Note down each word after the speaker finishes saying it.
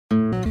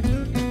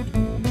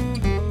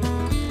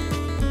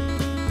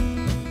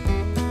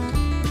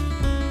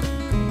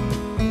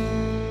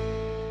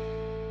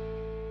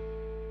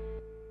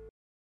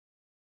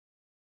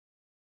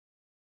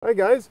Hi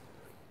guys.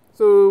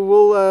 So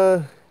we'll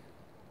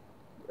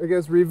I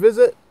guess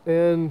revisit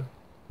and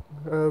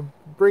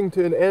bring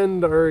to an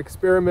end our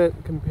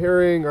experiment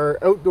comparing our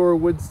outdoor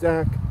wood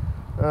stack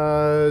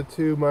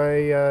to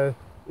my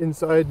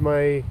inside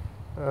my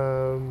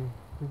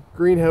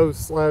greenhouse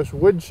slash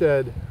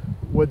woodshed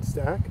wood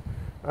stack.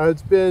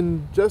 It's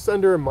been just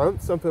under a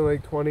month, something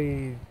like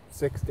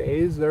 26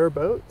 days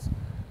thereabouts,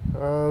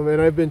 and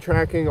I've been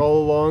tracking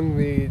all along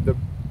the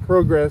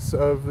progress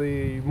of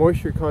the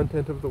moisture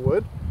content of the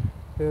wood,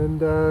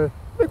 and I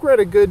think we're at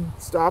a good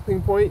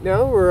stopping point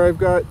now where I've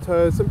got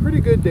some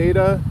pretty good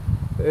data,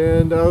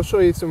 and I'll show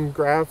you some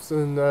graphs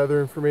and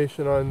other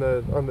information on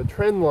the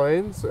trend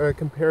lines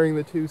comparing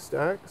the two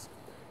stacks.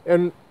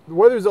 And the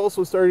weather's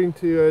also starting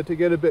to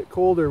get a bit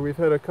colder. We've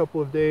had a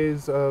couple of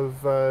days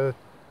of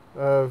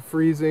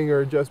freezing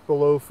or just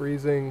below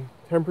freezing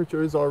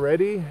temperatures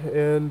already,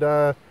 and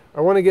I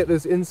want to get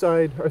this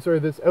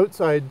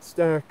outside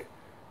stack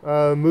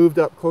moved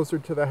up closer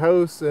to the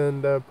house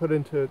and put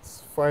into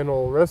its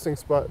final resting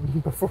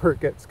spot before it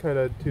gets kind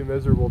of too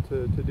miserable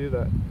to do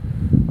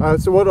that.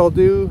 So what I'll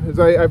do is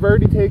I've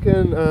already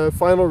taken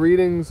final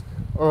readings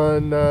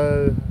on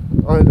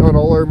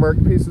all our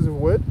marked pieces of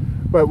wood,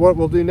 but what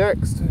we'll do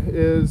next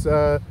is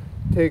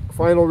take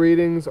final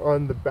readings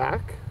on the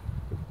back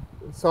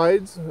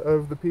sides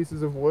of the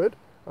pieces of wood,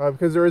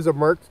 because there is a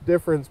marked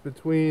difference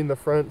between the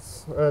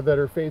fronts that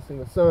are facing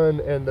the sun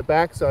and the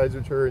back sides,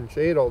 which are in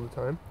shade all the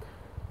time.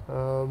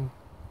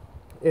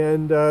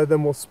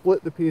 Then we'll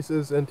split the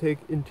pieces and take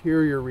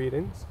interior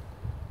readings,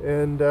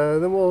 and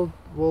then we'll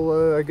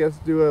I guess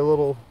do a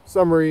little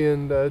summary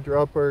and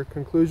draw up our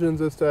conclusions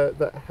as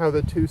to how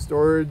the two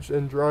storage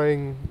and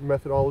drying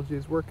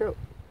methodologies work out.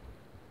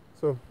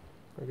 So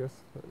I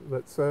guess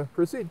let's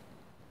proceed.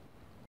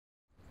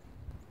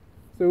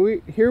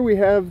 So here we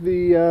have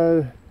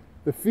the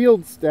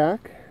field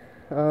stack,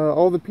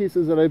 all the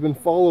pieces that I've been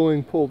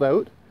following pulled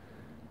out.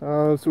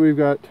 So we've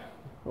got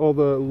all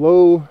the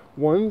low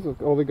ones,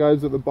 all the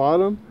guys at the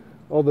bottom,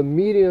 all the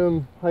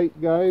medium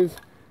height guys,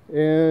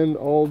 and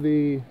all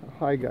the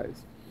high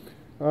guys.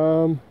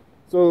 You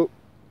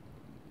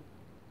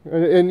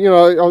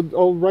know,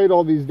 I'll write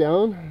all these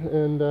down,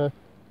 and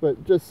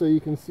but just so you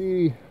can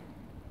see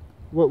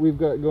what we've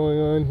got going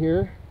on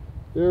here,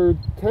 they're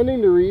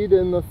tending to read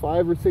in the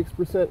 5 or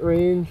 6%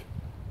 range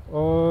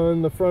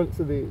on the fronts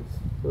of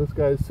these. So this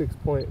guy's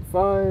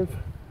 6.5.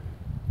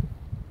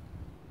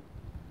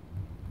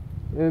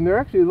 And they're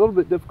actually a little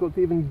bit difficult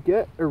to even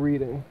get a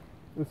reading.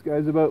 This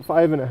guy's about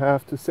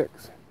 5.5 to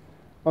 6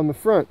 on the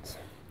fronts.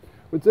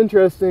 What's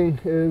interesting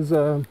is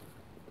when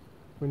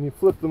you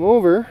flip them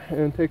over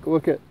and take a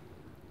look at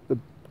the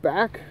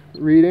back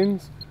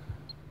readings,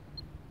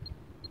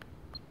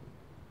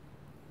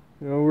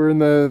 you know, we're in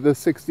the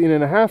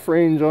 16.5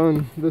 range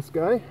on this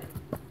guy.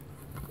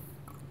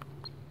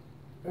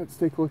 Let's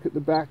take a look at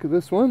the back of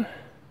this one.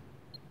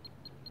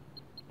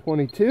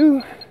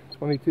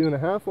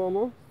 22.5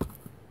 almost.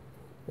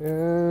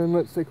 And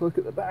let's take a look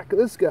at the back of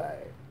this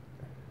guy.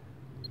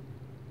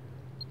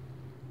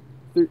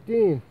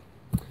 13.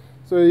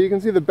 So you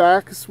can see the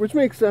backs, which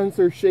makes sense,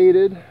 they're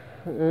shaded,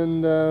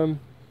 and you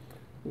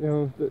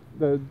know,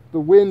 the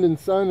wind and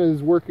sun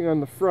is working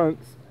on the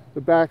fronts.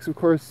 The backs, of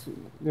course,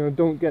 you know,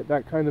 don't get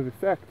that kind of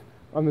effect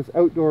on this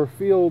outdoor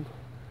field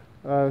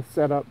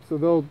setup, so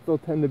they'll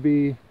tend to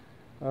be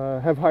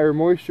have higher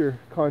moisture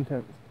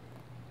content.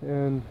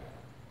 And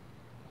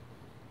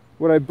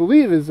what I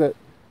believe is that,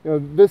 you know,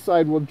 this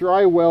side will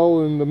dry well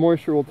and the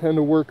moisture will tend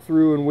to work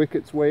through and wick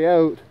its way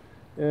out.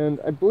 And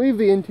I believe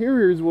the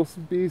interiors will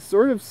be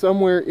sort of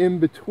somewhere in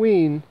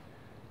between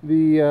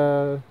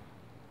the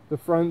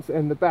fronts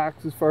and the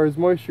backs as far as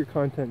moisture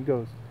content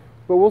goes.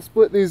 But we'll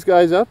split these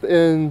guys up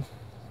and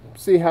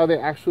see how they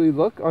actually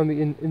look on the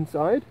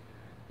inside.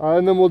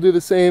 And then we'll do the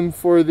same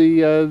for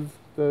the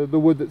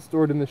wood that's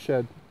stored in the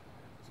shed.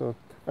 So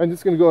I'm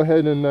just going to go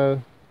ahead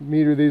and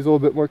meter these a little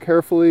bit more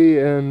carefully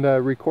and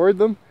record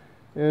them,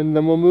 and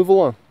then we'll move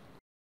along.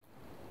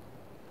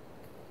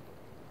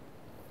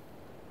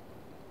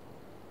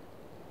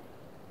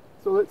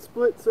 So let's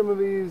split some of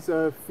these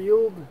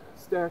field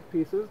stack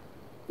pieces,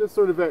 just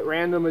sort of at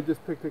random. I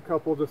just picked a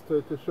couple just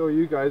to show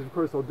you guys. Of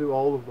course I'll do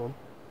all of them.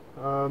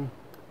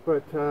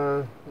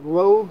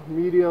 Low,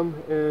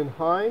 medium, and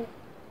high,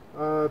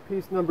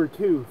 piece number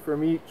 2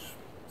 from each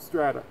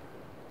strata.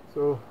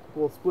 So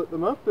we'll split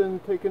them up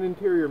and take an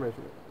interior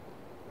measurement.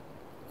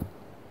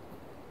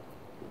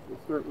 We'll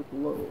start with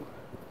low.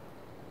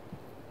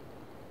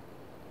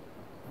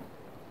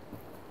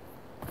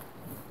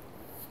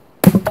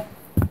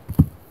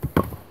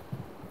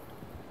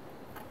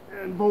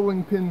 And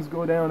bowling pins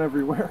go down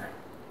everywhere.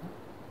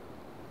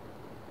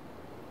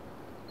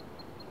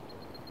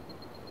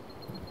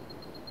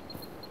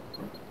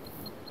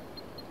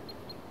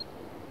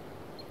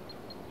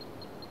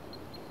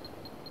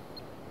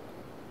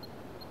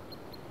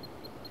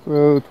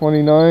 So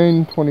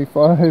 29,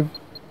 25,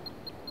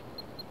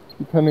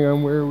 depending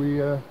on where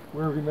we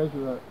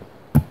measure that.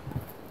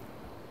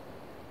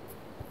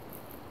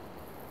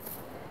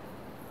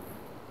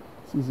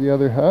 This is the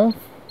other half.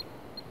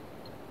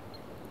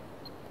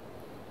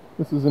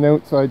 This is an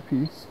outside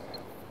piece.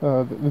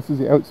 This is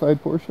the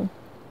outside portion.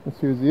 This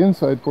here's the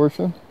inside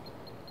portion.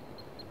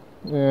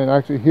 And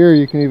actually here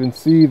you can even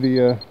see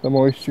the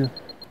moisture.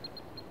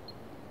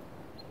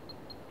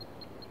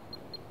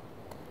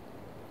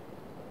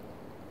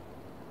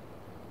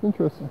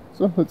 Interesting.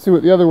 So let's see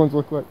what the other ones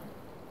look like.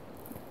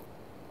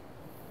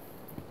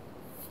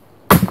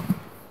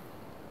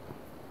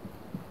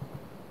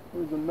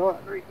 There's a knot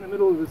right in the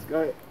middle of this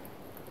guy.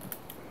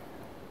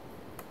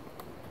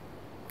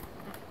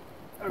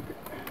 Okay.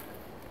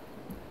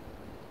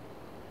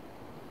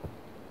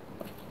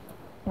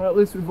 Well, at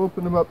least we've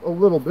opened them up a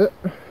little bit.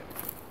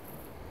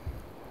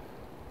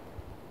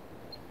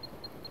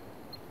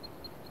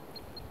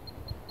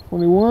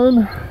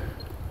 $21.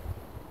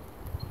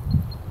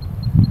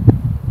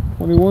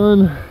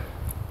 21.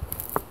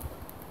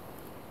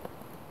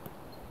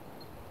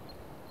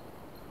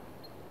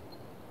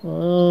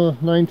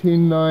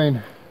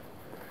 $19.9.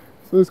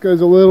 So this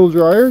guy's a little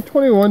drier.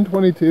 21,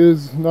 22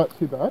 is not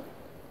too bad.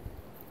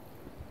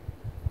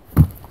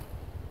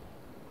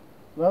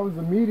 That was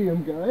the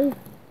medium guy.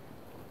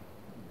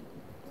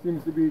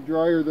 Seems to be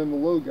drier than the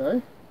low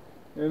guy.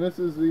 And this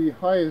is the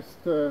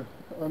highest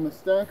on the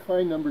stack,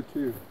 high number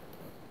 2.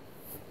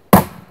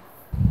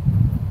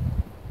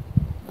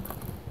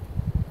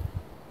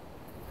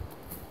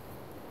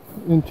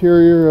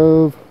 Interior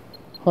of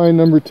high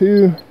number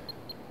 2,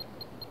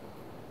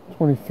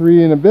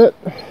 23 and a bit,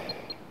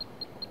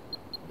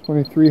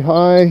 23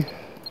 high,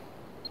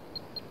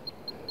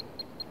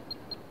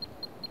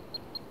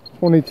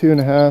 22 and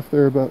a half,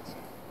 thereabouts.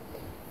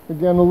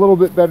 Again, a little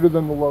bit better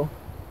than the low.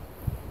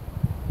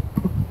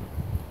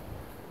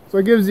 So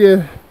it gives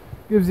you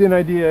an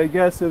idea, I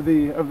guess, of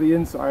the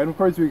inside. Of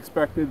course, we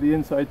expected the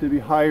inside to be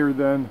higher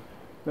than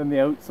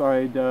the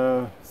outside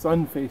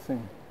sun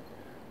facing.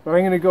 But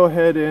I'm going to go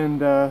ahead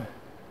and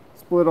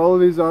split all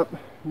of these up,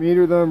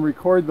 meter them,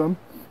 record them,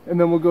 and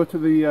then we'll go to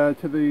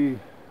the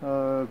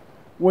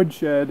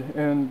woodshed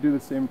and do the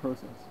same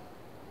process.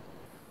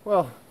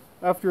 Well,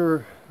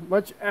 after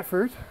much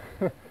effort,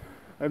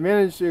 I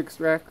managed to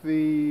extract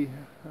the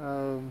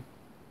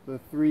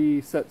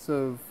 3 sets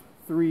of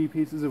 3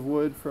 pieces of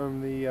wood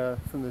from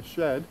the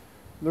shed.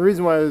 And the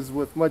reason why it was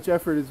with much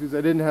effort is because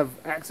I didn't have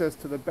access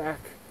to the back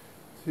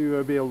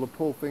to be able to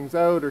pull things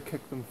out or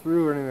kick them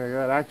through or anything like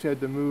that. I actually had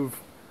to move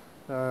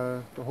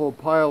the whole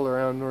pile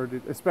around in order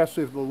to,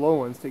 especially the low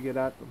ones, to get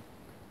at them.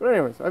 But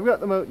anyways, I've got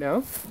them out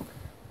now,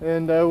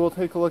 and we'll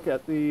take a look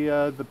at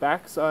the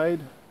back side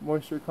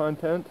moisture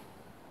content,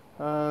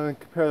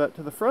 compare that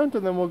to the front,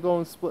 and then we'll go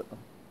and split them.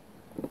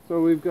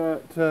 So we've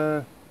got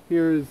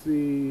here's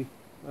the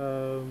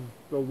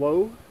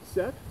low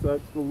set. So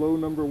that's the low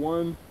number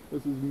 1.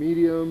 This is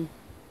medium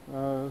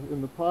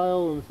in the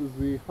pile, and this is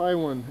the high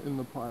one in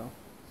the pile.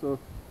 So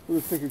we'll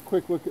just take a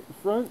quick look at the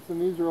fronts, and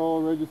these are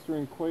all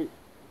registering quite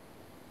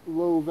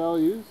low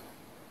values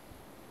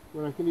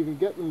when I can even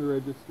get them to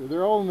register.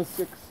 They're all in the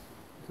 6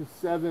 to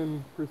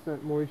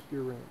 7%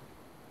 moisture range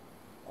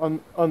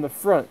on the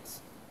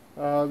fronts.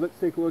 Let's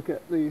take a look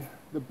at the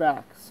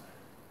backs.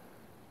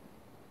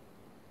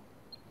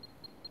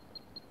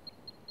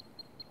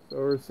 So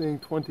we're seeing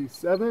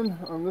 27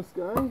 on this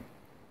guy.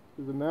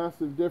 There's a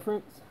massive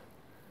difference.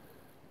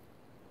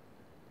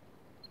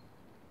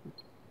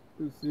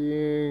 We're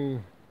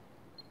seeing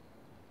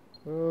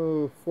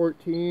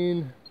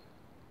 14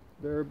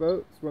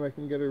 thereabouts when I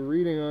can get a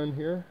reading on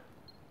here.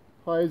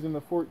 Highs in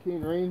the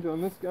 14 range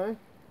on this guy.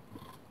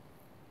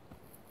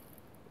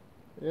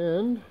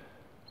 And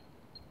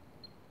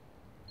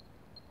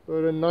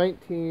about a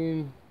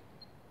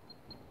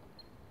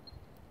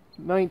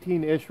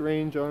 19-ish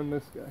range on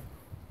this guy.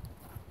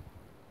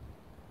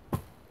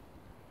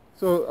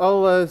 So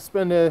I'll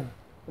spend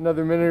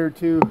another minute or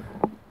two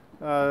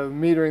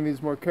metering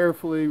these more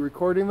carefully,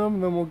 recording them,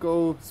 and then we'll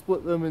go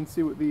split them and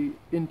see what the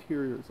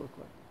interiors look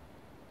like.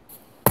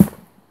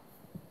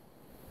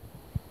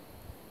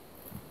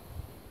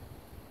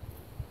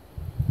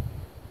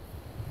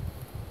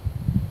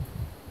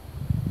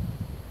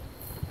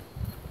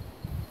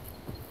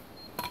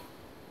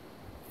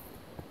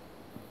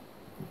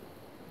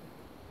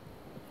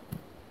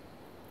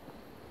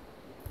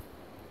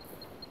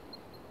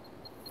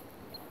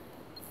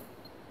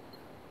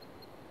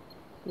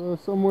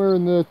 Somewhere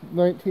in the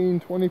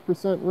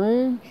 19-20%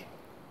 range.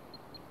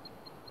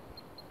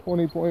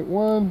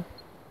 20.1,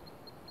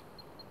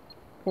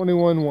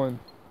 21.1.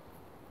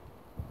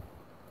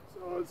 So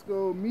let's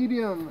go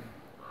medium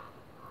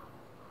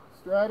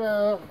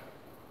strata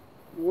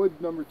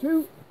wood number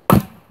 2.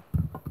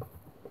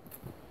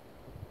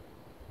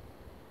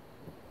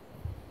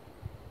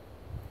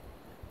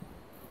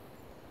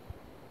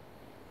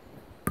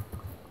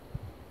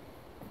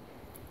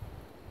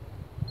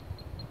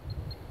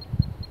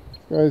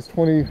 Guys,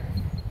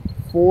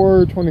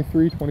 24,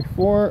 23,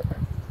 24,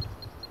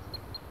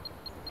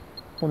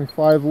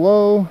 25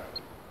 low,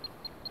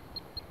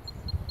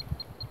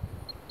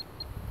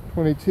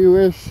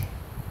 22-ish,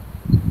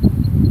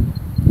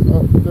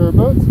 so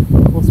thereabouts.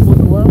 We'll split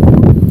the well.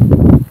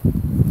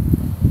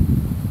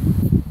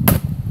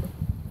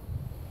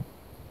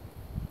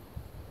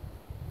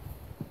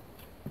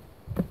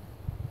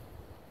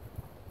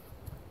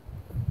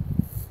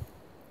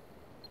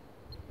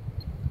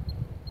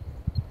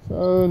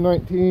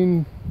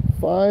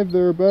 19.5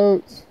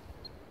 thereabouts,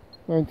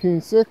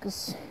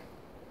 19.6.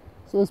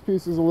 So this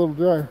piece is a little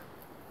drier.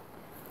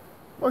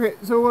 Okay,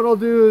 so what I'll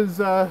do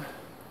is I'll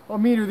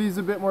meter these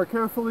a bit more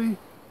carefully,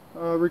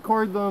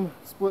 record them,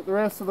 split the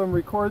rest of them,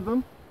 record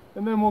them,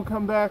 and then we'll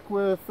come back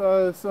with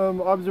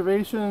some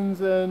observations,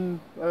 and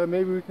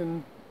maybe we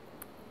can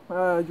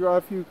draw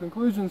a few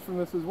conclusions from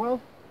this as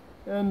well,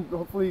 and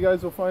hopefully you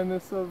guys will find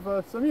this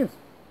of some use.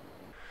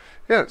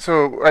 Yeah,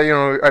 so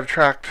I've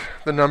tracked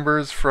the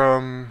numbers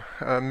from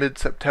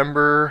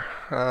mid-September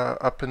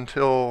up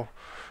until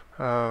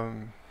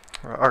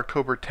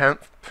October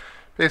 10th.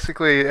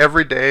 Basically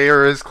every day,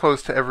 or as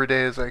close to every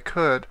day as I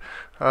could,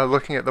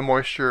 looking at the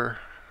moisture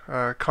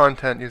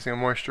content using a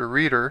moisture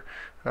reader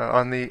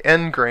on the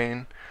end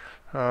grain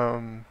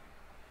of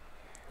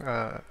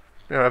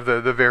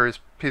the various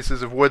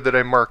pieces of wood that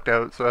I marked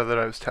out, so that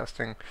I was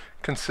testing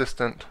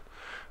consistent,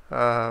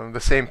 the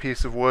same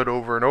piece of wood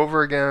over and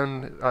over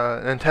again,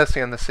 and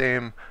testing on the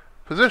same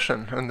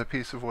position on the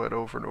piece of wood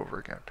over and over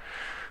again.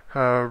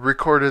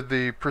 Recorded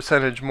the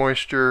percentage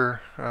moisture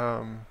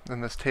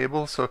in this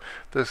table. So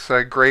this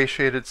gray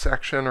shaded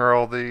section are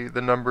all the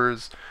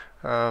numbers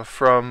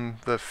from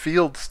the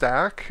field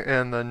stack,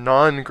 and the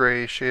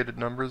non-gray shaded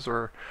numbers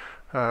are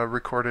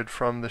recorded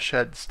from the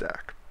shed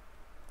stack.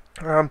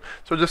 So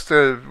just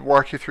to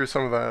walk you through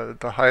some of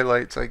the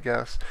highlights, I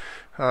guess.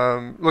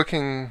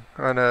 Looking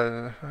on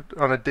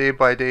a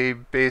day-by-day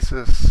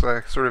basis,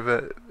 sort of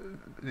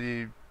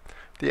the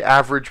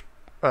average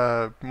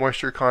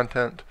moisture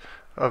content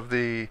of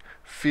the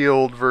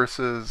field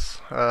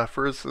versus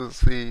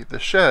the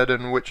shed,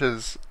 and which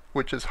is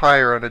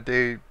higher on a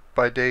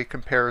day-by-day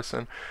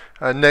comparison.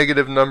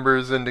 Negative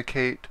numbers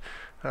indicate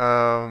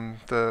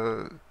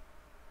the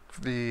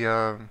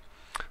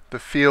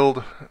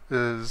field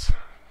is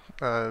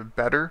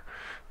better,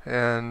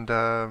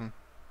 and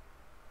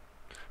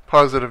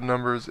positive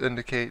numbers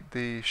indicate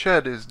the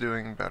shed is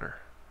doing better.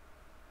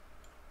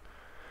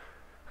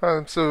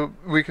 So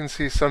we can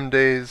see some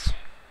days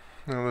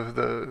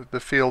the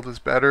field is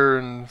better,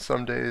 and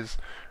some days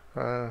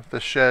the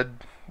shed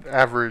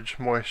average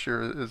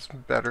moisture is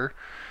better,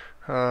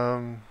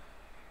 and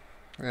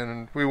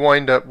we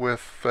wind up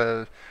with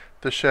the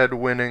shed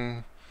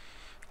winning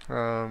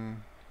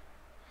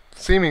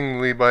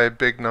seemingly by a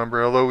big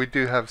number, although we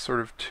do have sort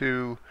of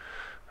two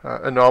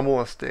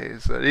anomalous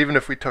days. Even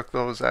if we took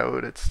those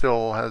out, it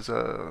still has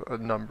a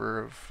number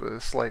of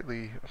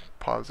slightly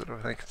positive.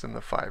 I think it's in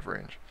the 5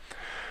 range.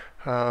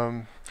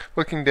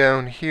 Looking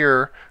down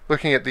here,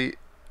 looking at the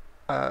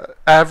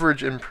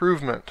average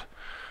improvement,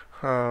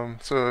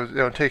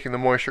 so taking the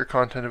moisture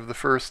content of the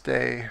first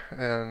day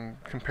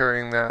and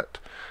comparing that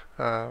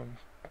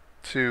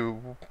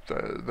to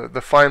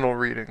the final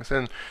readings,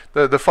 and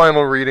the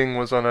final reading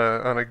was on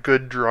a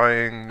good,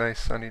 drying, nice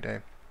sunny day.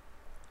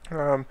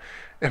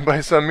 And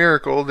by some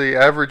miracle, the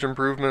average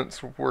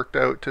improvements worked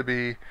out to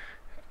be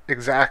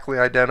exactly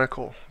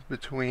identical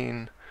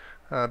between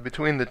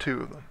the two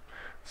of them.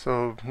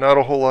 So not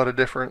a whole lot of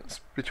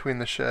difference between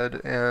the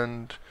shed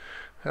and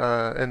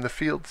the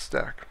field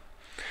stack.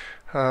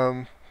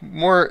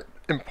 More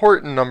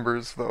important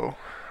numbers, though,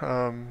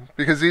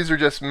 because these are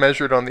just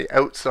measured on the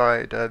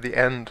outside, the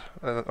end,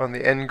 on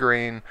the end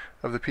grain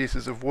of the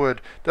pieces of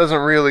wood,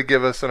 doesn't really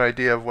give us an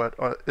idea of what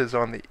is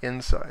on the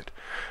inside.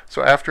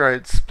 So after I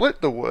had split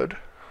the wood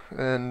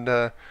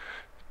and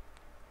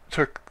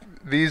took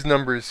these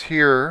numbers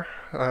here,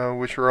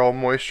 which are all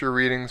moisture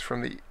readings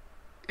from the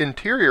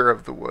interior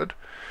of the wood,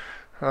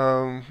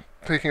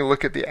 taking a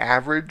look at the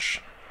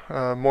average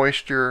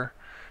moisture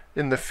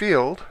in the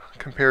field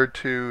compared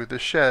to the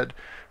shed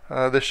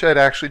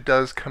actually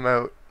does come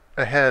out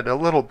ahead a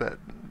little bit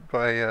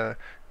by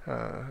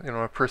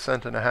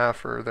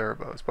 1.5% or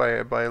thereabouts,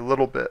 by a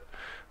little bit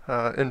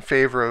in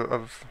favor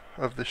of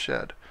the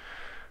shed.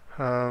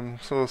 So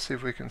we'll see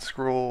if we can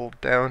scroll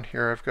down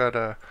here. I've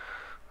got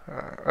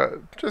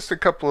just a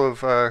couple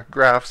of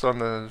graphs on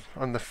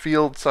the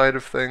field side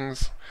of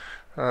things,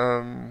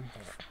 and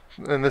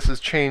this is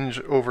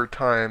change over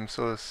time.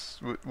 So this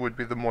would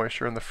be the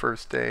moisture on the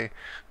first day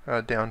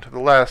down to the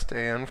last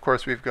day, and of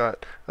course we've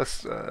got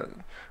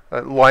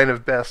a line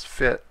of best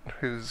fit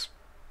whose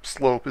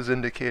slope is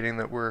indicating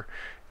that we're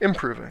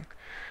improving,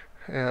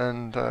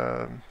 and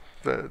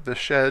the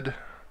shed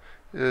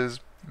is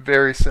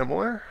very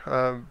similar.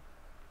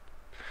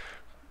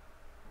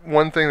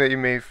 One thing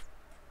that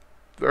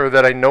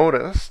that I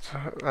noticed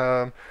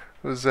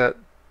was that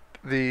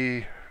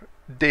the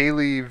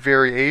daily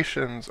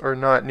variations are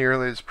not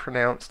nearly as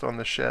pronounced on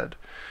the shed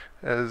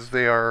as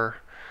they are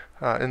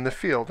in the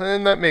field,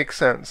 and that makes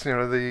sense.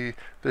 The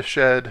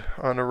shed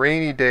on a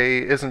rainy day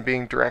isn't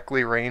being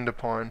directly rained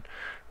upon.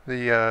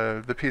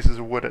 The pieces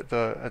of wood at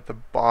the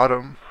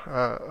bottom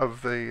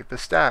of the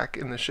stack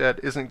in the shed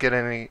isn't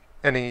getting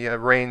any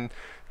rain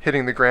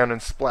hitting the ground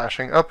and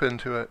splashing up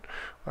into it,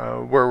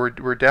 where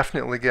we're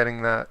definitely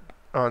getting that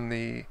on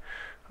the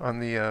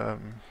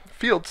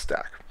field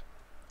stack.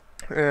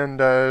 And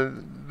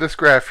this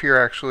graph here,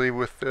 actually,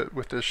 with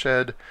the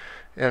shed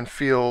and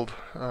field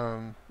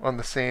on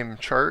the same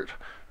chart,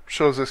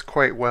 shows this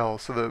quite well.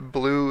 So the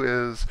blue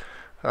is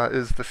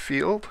the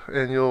field,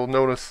 and you'll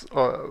notice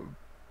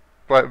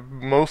but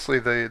mostly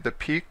the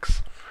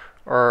peaks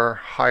are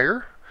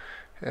higher,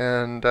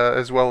 and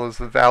as well as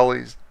the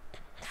valleys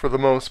for the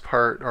most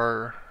part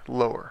are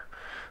lower.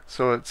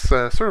 So it's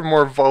sort of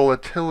more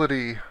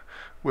volatility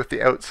with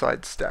the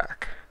outside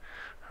stack.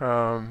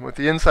 With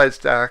the inside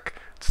stack,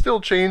 it still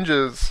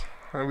changes.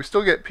 We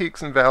still get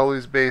peaks and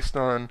valleys based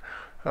on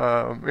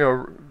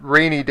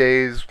rainy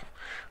days.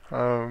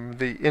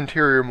 The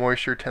interior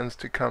moisture tends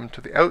to come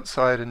to the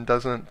outside and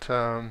doesn't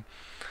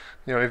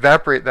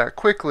evaporate that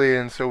quickly,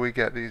 and so we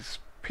get these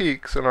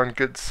peaks. And on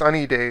good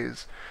sunny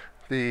days,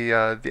 the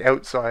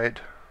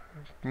outside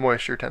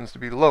moisture tends to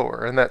be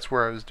lower, and that's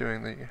where I was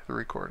doing the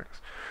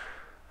recordings.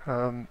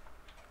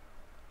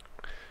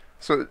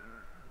 So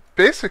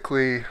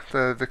basically,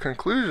 the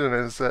conclusion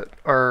is that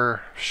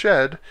our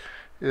shed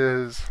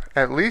is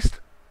at least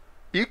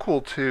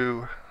equal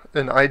to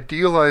an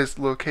idealized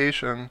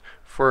location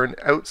for an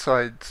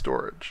outside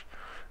storage,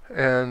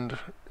 and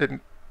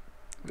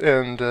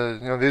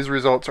these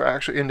results are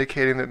actually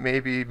indicating that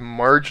maybe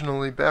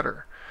marginally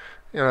better.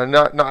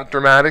 Not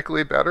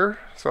dramatically better.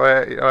 So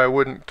I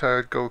wouldn't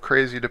go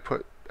crazy to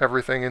put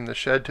everything in the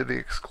shed to the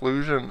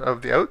exclusion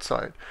of the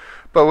outside.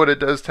 But what it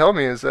does tell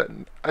me is that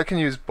I can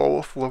use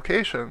both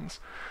locations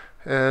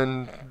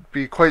and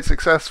be quite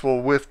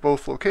successful with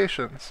both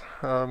locations.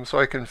 So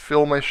I can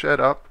fill my shed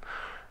up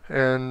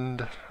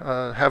and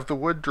have the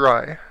wood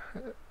dry,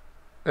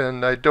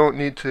 and I don't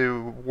need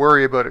to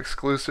worry about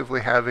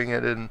exclusively having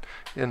it in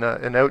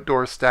an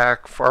outdoor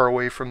stack far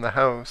away from the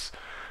house,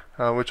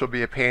 which will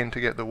be a pain to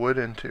get the wood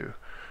into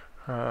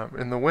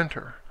in the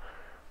winter.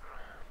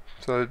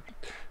 So it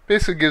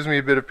basically gives me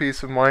a bit of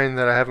peace of mind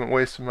that I haven't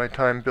wasted my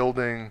time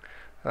building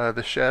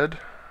the shed,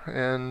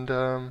 and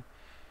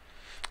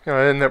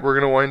and that we're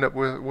going to wind up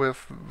with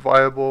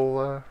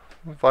viable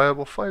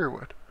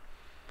firewood.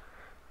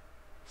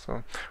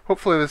 So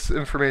hopefully this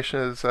information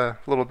is a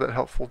little bit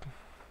helpful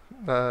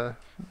to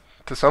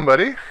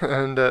somebody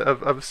and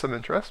of some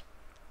interest.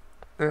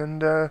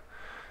 And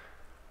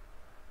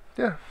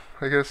yeah,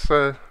 I guess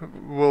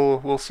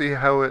we'll see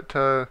how it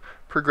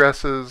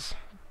progresses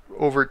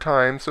over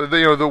time. So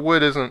the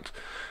wood isn't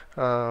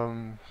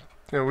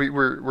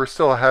we're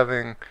still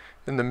having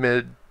in the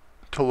mid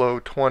to low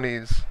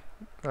 20s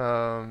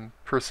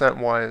percent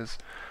wise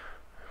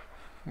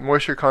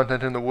moisture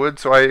content in the wood.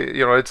 So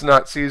it's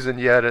not seasoned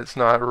yet. It's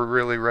not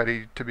really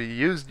ready to be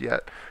used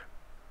yet,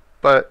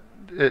 but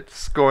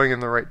it's going in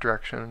the right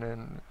direction,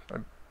 and I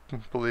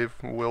believe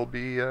will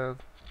be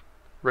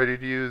ready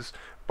to use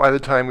by the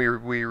time we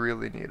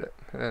really need it,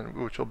 and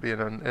which will be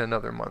in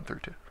another month or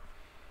two.